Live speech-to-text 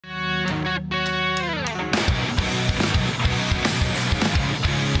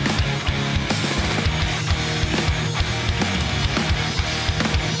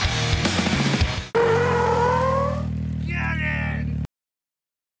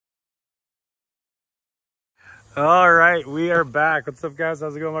All right, we are back. What's up, guys?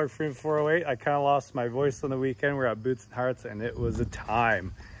 How's it going? Mark Freeman 408. I kind of lost my voice on the weekend. We're at Boots and Hearts, and it was a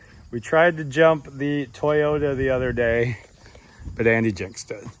time. We tried to jump the Toyota the other day, but Andy jinxed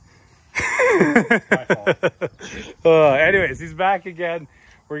it. My fault. Anyways, he's back again.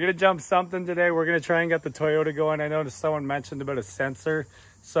 We're going to jump something today. We're going to try and get the Toyota going. I noticed someone mentioned about a sensor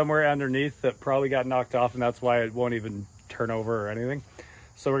somewhere underneath that probably got knocked off, and that's why it won't even turn over or anything.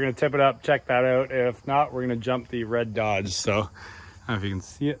 So we're going to tip it up, check that out. If not, we're going to jump the red Dodge. So I don't know if you can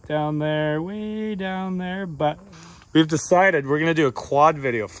see it down there, way down there, but we've decided we're going to do a quad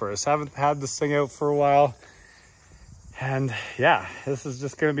video first. Haven't had this thing out for a while. And yeah, this is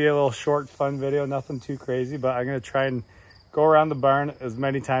just going to be a little short, fun video, nothing too crazy, but I'm going to try and go around the barn as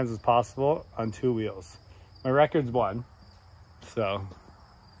many times as possible on 2 wheels. My record's 1. So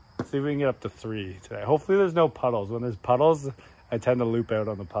let's see if we can get up to 3 today. Hopefully there's no puddles. When there's puddles, I tend to loop out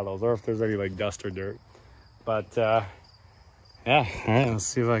on the puddles, or if there's any like dust or dirt. But yeah, all right, let's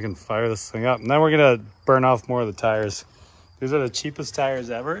see if I can fire this thing up. And then we're gonna burn off more of the tires. These are the cheapest tires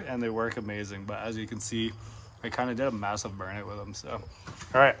ever, and they work amazing. But as you can see, I kind of did a massive burnout with them. So,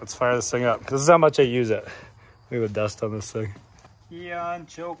 all right, let's fire this thing up. This is how much I use it. Look at the dust on this thing. Key on,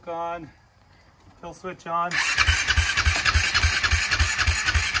 choke on, kill switch on.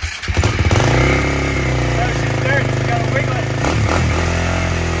 There, you gotta wiggle it.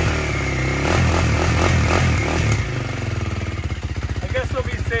 I guess we'll be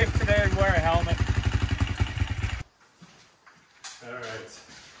safe today and wear a helmet. Alright.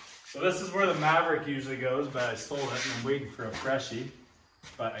 So this is where the Maverick usually goes, but I sold it and I'm waiting for a freshie.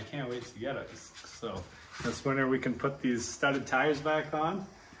 But I can't wait to get it. So this winter we can put these studded tires back on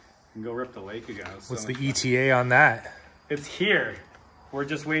and go rip the lake again. What's the ETA on that? It's here. We're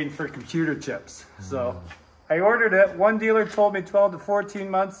just waiting for computer chips. So I ordered it. One dealer told me 12 to 14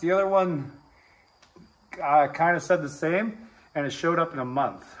 months. The other one kind of said the same, and it showed up in a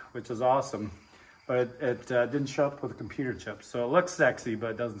month, which is awesome. But it didn't show up with a computer chip. So it looks sexy, but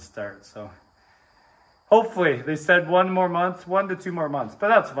it doesn't start. So hopefully, they said 1 more month, 1 to 2 more months. But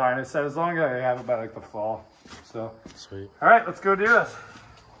that's fine. I said as long as I have it by like the fall. So sweet. All right, let's go do this.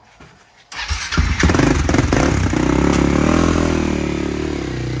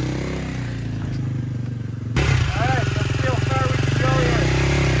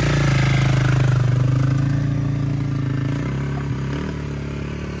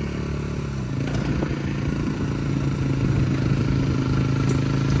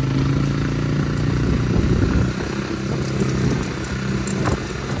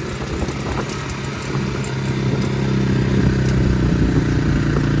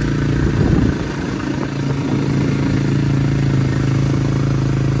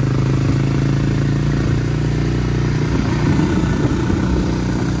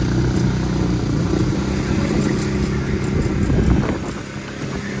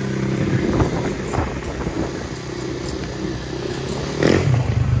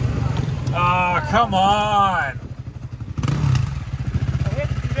 Come on! I hit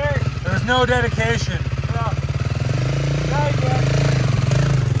the dirt. There's no dedication.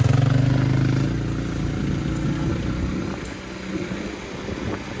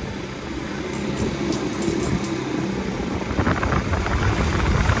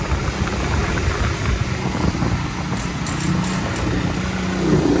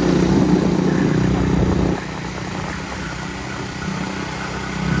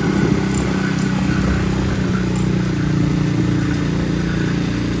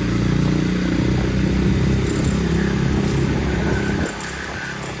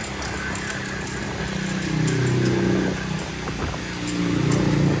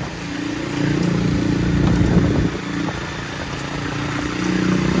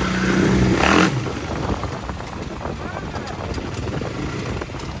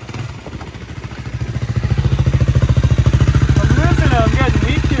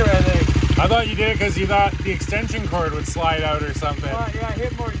 I thought you did it because you thought the extension cord would slide out or something. Well, yeah, I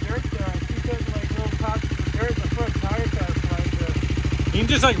hit more dirt there. I keep hitting like little patches of dirt. The front tire test like this. You can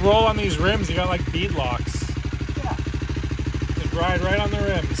just like roll on these rims. You got like bead locks. Yeah. Just ride right on the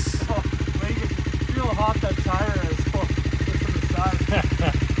rims. Oh, well, you can feel how hot that tire is just from the side.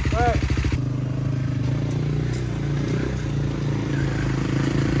 All right.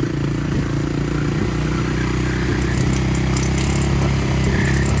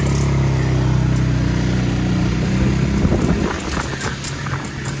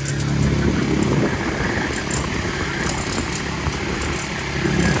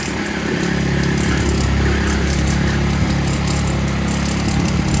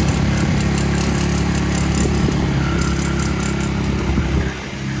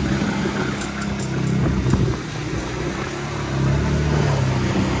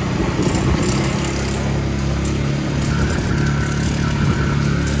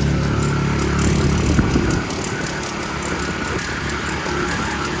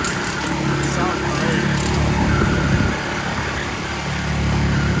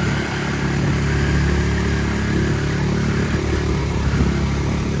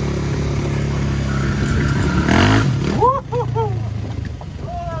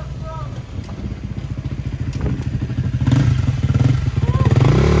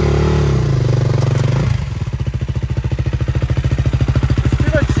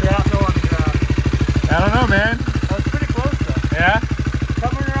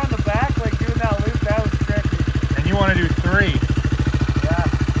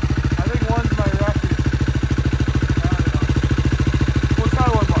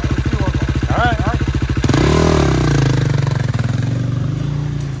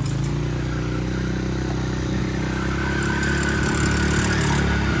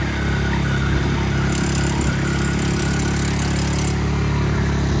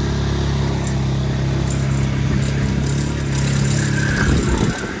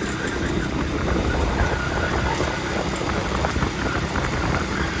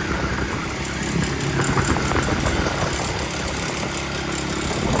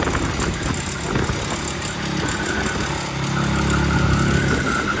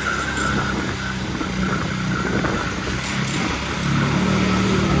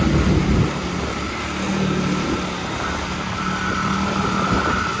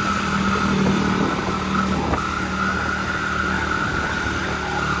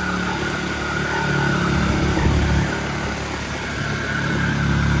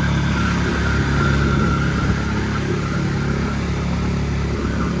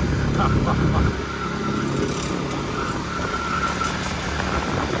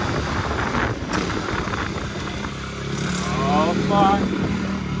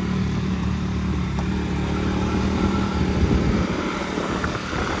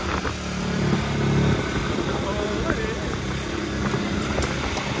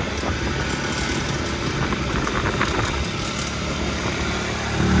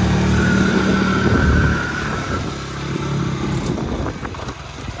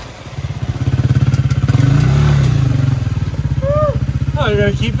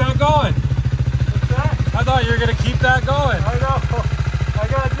 keep that going. What's that? I thought you were gonna keep that going. I know. I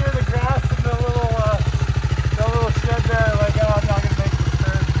gotta do the grass in the little shed there. Like, oh, I'm not gonna make this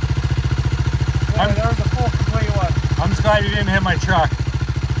turn. Yeah, there was a full complete one. I'm just glad you didn't hit my truck.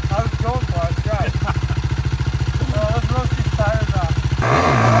 I was going for it. I tried. Let's roast these tires off.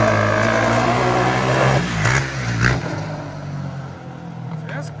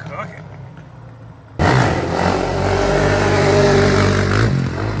 That's cooking.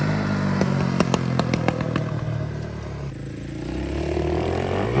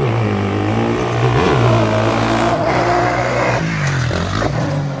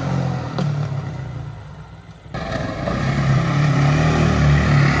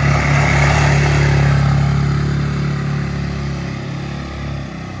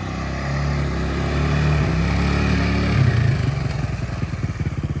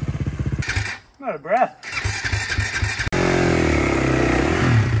 I'm out of breath.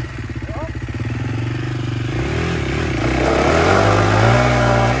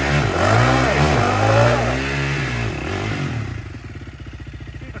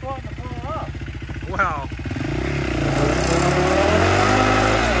 Keep wanting to pull up. Wow.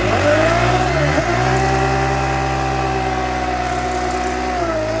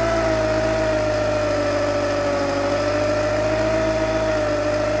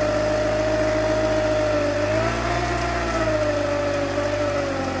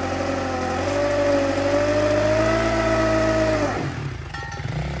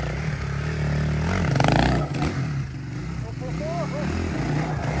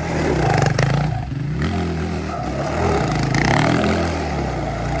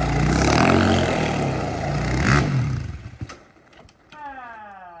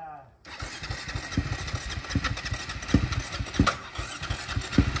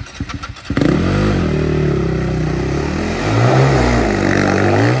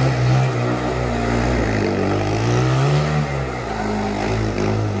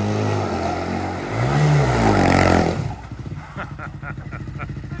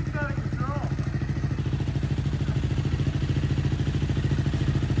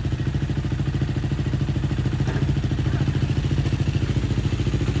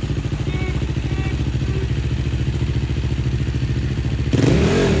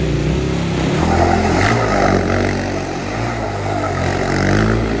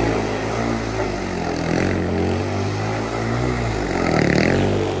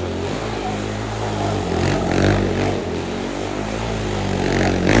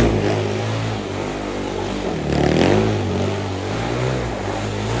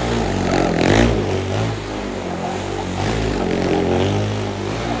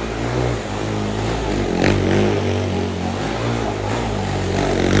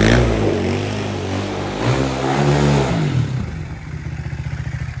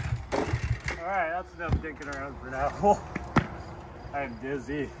 That's enough dinking around for now. I'm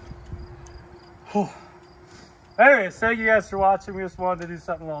dizzy. Anyways, thank you guys for watching. We just wanted to do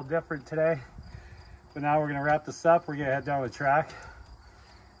something a little different today. But now we're going to wrap this up. We're going to head down the track.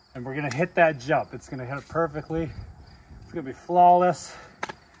 And we're going to hit that jump. It's going to hit it perfectly. It's going to be flawless.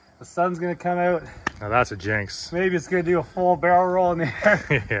 The sun's going to come out. Now that's a jinx. Maybe it's going to do a full barrel roll in the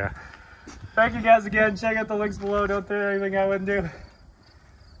air. Yeah. Thank you guys again. Check out the links below. Don't do anything I wouldn't do.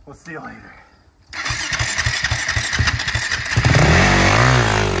 We'll see you later.